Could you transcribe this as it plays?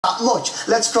that much.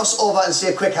 Let's cross over and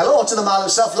say a quick hello to the man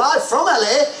himself, live from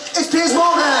LA. It's Piers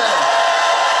Morgan.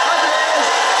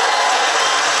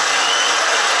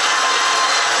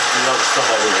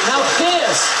 Now,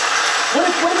 Piers, would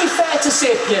it be fair to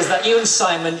say, Piers, that you and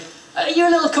Simon, you're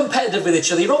a little competitive with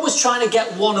each other? You're always trying to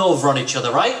get one over on each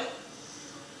other, right?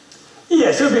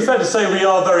 Yes, it would be fair to say we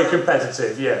are very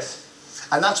competitive, yes.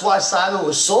 And that's why Simon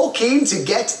was so keen to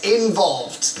get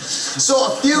involved.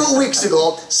 So a few weeks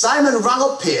ago, Simon rang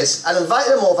up Piers and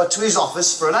invited him over to his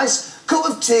office for a nice cup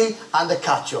of tea and a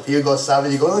catch-up. Here you go,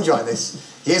 Simon, you're going to enjoy this.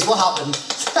 Here's what happened.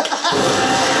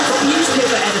 From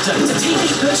newspaper editor to TV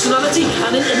personality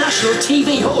and international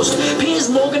TV host, Piers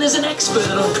Morgan is an expert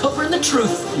at uncovering the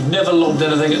truth. You've never logged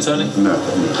anything at Tony? No.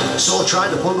 So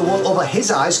trying to pull the wool over his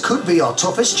eyes could be our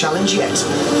toughest challenge yet.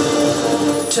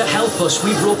 To help us,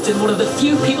 we've roped in one of the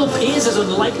few people Piers is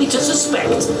unlikely to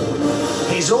suspect.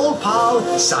 His old pal,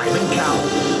 Simon Cowell.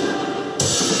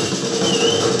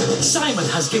 Simon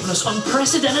has given us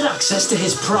unprecedented access to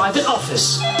his private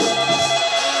office,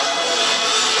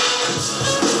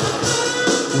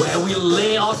 where we'll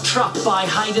lay our trap by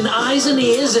hiding eyes and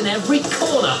ears in every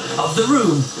corner of the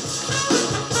room.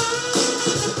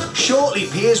 Shortly,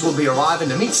 Piers will be arriving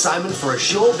to meet Simon for a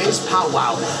showbiz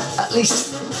powwow. At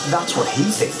least, that's what he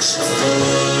thinks.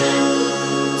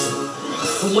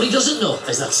 But what he doesn't know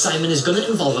is that Simon is going to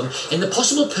involve him in the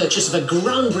possible purchase of a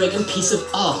groundbreaking piece of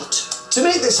art. To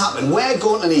make this happen, we're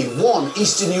going to need one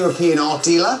Eastern European art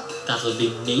dealer. That'll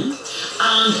be me.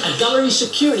 And a gallery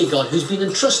security guard who's been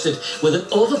entrusted with an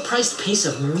overpriced piece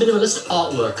of minimalist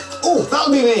artwork. Oh,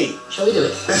 that'll be me. Shall we do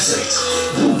it? That's it.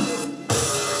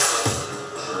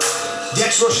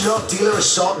 Dec's Russian art dealer is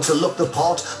starting to look the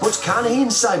part, but can he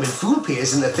and Simon fool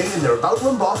Piers into thinking they're about to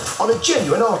embark on a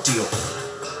genuine art deal?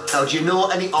 Now, do you know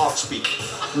any art speak?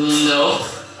 No.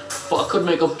 But I could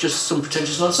make up just some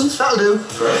pretentious nonsense. That'll do.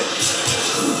 Great.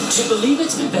 To believe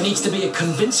it, there needs to be a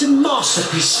convincing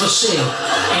masterpiece for sale.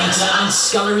 Enter Ant's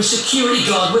gallery security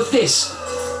guard with this.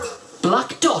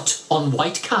 Black dot on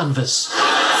white canvas.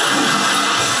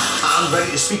 I'm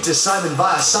ready to speak to Simon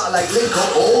via satellite link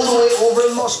up all the way over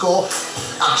in Moscow.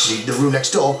 Actually, the room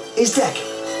next door is Dec.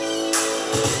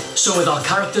 So with our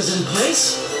characters in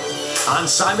place, and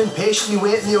Simon patiently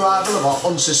waiting the arrival of our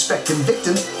unsuspecting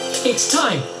victim, it's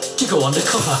time to go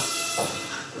undercover.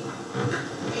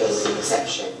 Here's the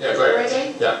reception. Yeah, great.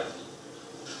 Ready? Yeah.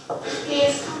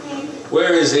 Piers, come in.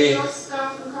 Where is he? Your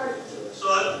scarf and coat, please. So I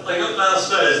got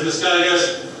downstairs and this guy goes,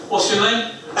 "What's your name?"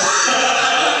 I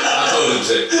told him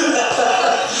to.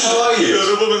 How are you? There was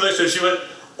a woman next to her, she went,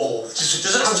 "Oh,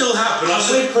 does that still happen?" I Have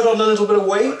said, we put on a little bit of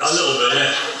weight? "A little bit,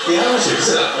 yeah. Yeah, how much is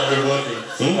that? I've been working.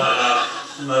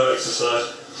 No exercise."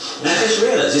 I just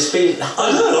realised it's been... I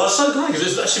know, I was so glad because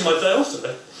it's actually my day off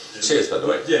today. Cheers, by the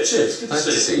way. Yeah, cheers. Good Nice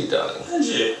to see you, darling. And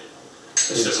you.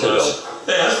 It's been too long.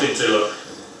 Yeah, it has been too long.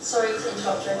 Sorry to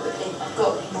interrupt very quickly. I've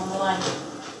got him on the line.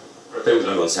 Bear with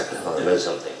me 1 second, I know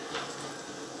something.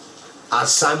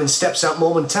 As Simon steps out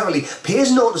momentarily,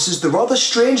 Piers notices the rather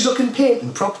strange-looking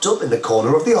painting propped up in the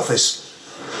corner of the office.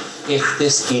 If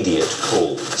this idiot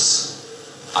calls,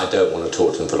 I don't want to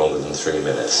talk to him for longer than 3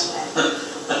 minutes.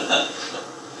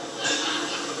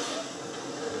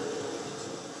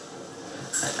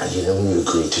 And you know when you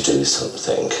agree to do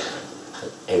something,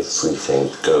 and everything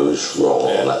goes wrong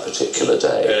on that particular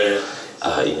day.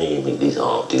 You know, you meet these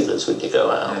art dealers when you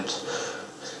go out.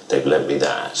 They've lent me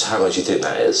that. How much do you think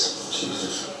that is?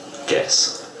 Jesus.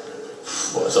 Guess.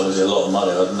 Well, it's obviously a lot of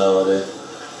money, I have no idea.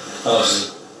 Oh,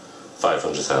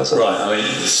 500,000. right, I mean,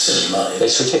 it's silly money.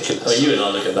 It's ridiculous. I mean, you and I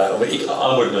look at that, I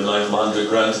wouldn't have known from 100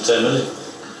 grand to 10 million.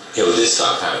 Yeah, well, this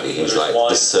guy apparently he was like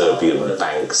the Serbian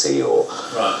Banksy or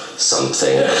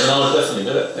something. Yeah, and I would definitely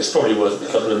do it. It's probably worth a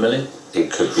couple of million.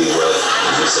 It could be worth,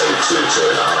 as you say,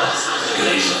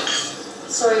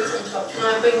 2.5. Sorry to interrupt. Can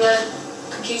I bring the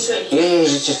computer in? Yeah,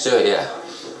 just do it, yeah.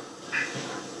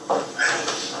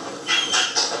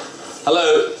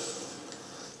 Hello?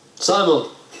 Simon.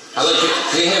 Hello,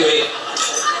 can you hear me?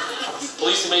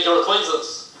 Pleased to make your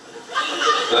acquaintance.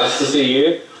 Nice to see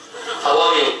you. How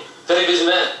are you? Very busy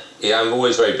man. Yeah, I'm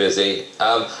always very busy.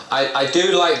 I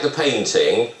do like the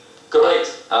painting. Great.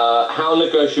 How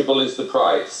negotiable is the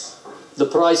price? The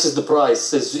price is the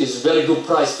price. It's very good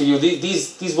price for you.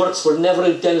 These works were never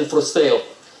intended for sale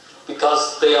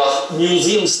because they are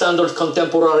museum standard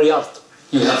contemporary art.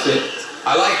 You have to.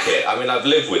 I like it. I mean, I've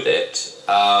lived with it.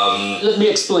 Let me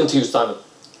explain to you, Simon.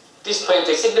 This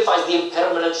painting signifies the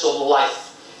impermanence of life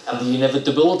and the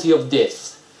inevitability of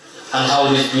death, and how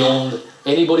it is beyond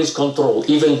anybody's control,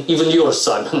 even yours,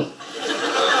 Simon.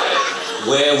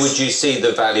 Where would you see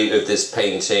the value of this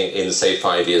painting in, say,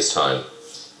 5 years' time?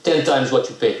 10 times what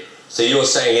you pay. So you're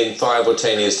saying in 5 or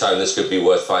 10 years' time this could be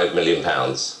worth £5 million?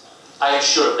 I am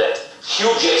sure of that.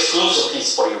 Huge exclusive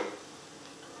piece for you.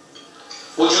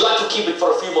 Would you like to keep it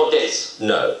for a few more days?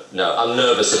 No, I'm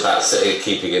nervous about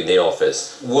keeping it in the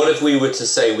office. What if we were to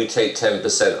say we take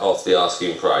 10% off the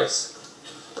asking price?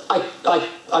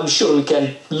 I'm sure we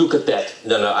can look at that.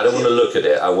 No, I don't want to look at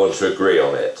it. I want to agree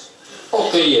on it.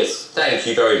 Okay, yes. Thank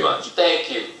you very much. Thank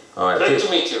you. All right. Great to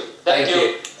meet you. Thank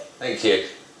you. Thank you.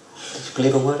 Did you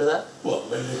believe a word of that? Well,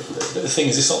 the thing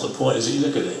is, it's not the point, is it? You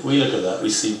look at it. We look at that, we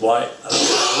see white and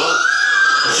black.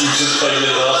 You just paid it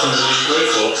last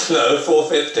 £100 for. No,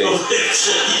 450.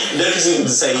 450. Never even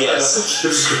say yes. It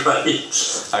was great.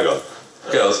 Hang on.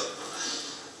 Girls.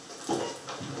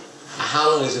 How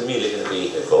long is Amelia going to be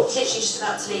here for? She's literally just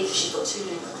about to leave. She's got 2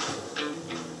 minutes.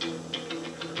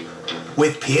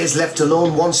 With Piers left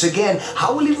alone once again,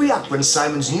 how will he react when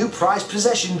Simon's new prized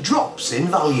possession drops in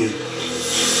value?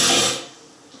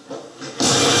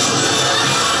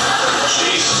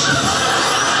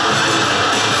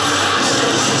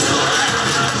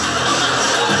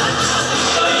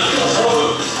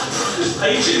 This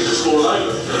painting is all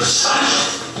over.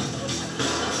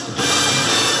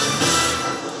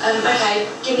 Okay,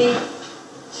 give me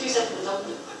 2 seconds.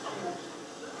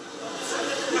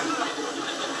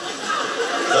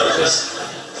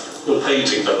 Your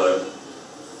painting fell over.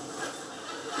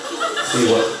 See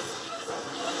what?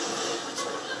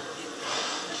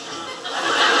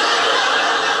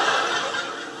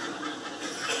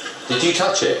 Did you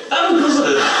touch it? No, of course I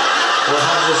didn't. Well,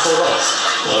 how did it fall off?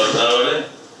 Well, no, I didn't.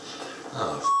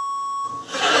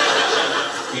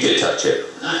 You did touch it.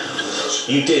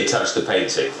 You did touch the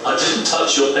painting. I didn't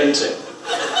touch your painting.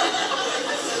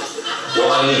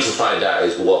 What I need to find out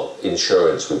is what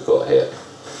insurance we've got here.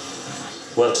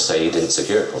 We'll have to say you didn't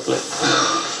secure it properly.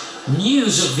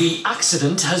 News of the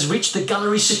accident has reached the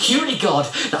gallery security guard.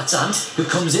 That's Ant, who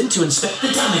comes in to inspect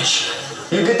the damage.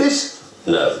 You did this?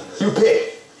 No. You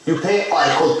pay. You pay. Oh,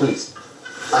 I call police.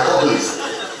 I call police.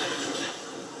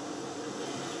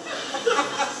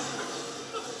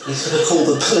 He's going to call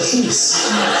the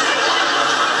police.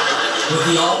 With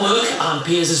the artwork and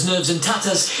Piers' nerves in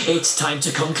tatters, it's time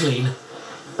to come clean.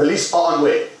 Police are on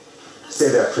way. Stay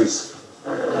there, please.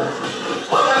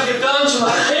 What have you done to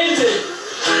my painting?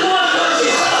 What have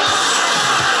you done?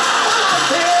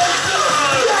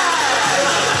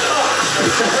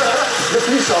 The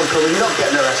police aren't coming, you're not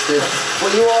getting arrested.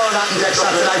 But you are an Ant and Dec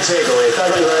Saturday night takeaway.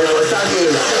 Thank you very much. Thank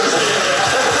you.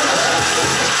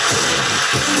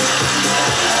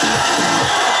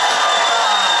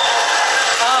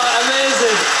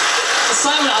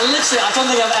 Simon, I don't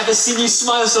think I've ever seen you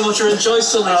smile so much or enjoy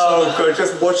so much. Oh, God,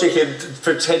 just watching him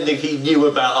pretending he knew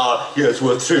about art. Yeah, it's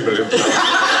worth £3 million.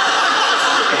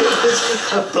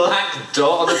 A black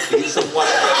dot on a piece of white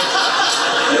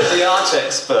paper. The art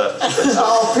expert.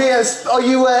 Oh, Piers, are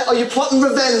you plotting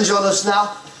revenge on us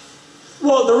now?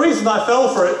 Well, the reason I fell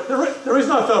for it, the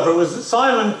reason I fell for it was that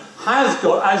Simon has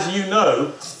got, as you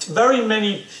know, very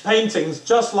many paintings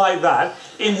just like that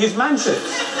in his mansion.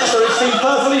 So it seemed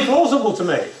perfectly plausible to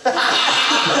me.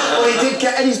 Well, he did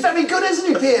get, and he's very good, isn't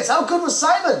he, Piers? How good was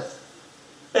Simon?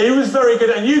 He was very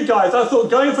good, and you guys, I thought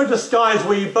going for a disguise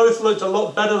where you both looked a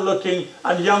lot better looking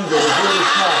and younger was really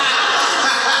smart.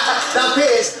 Now,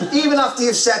 Piers, even after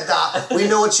you've said that, we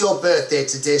know it's your birthday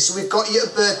today, so we've got you a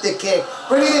birthday cake.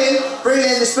 Bring it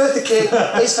in, this birthday cake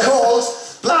is called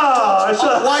Black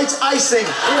Dot White Icing.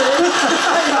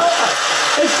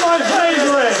 It's my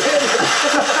favourite!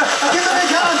 Give a big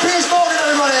hand, Piers Morgan,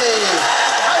 everybody!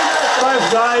 Thanks,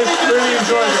 guys, really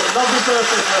enjoyed it. Lovely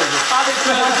birthday present. Happy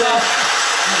birthday.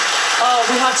 Oh,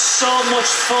 we had so much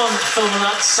fun filming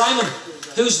that. Simon,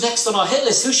 who's next on our hit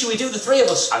list? Who should we do, the three of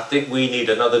us? I think we need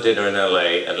another dinner in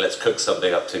LA and let's cook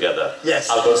something up together. Yes.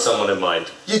 I've got someone in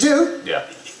mind. You do? Yeah.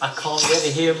 I can't wait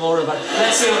to hear more about it.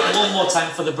 Let's hear it one more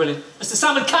time for the brilliant Mr.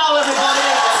 Simon Cowell, everybody!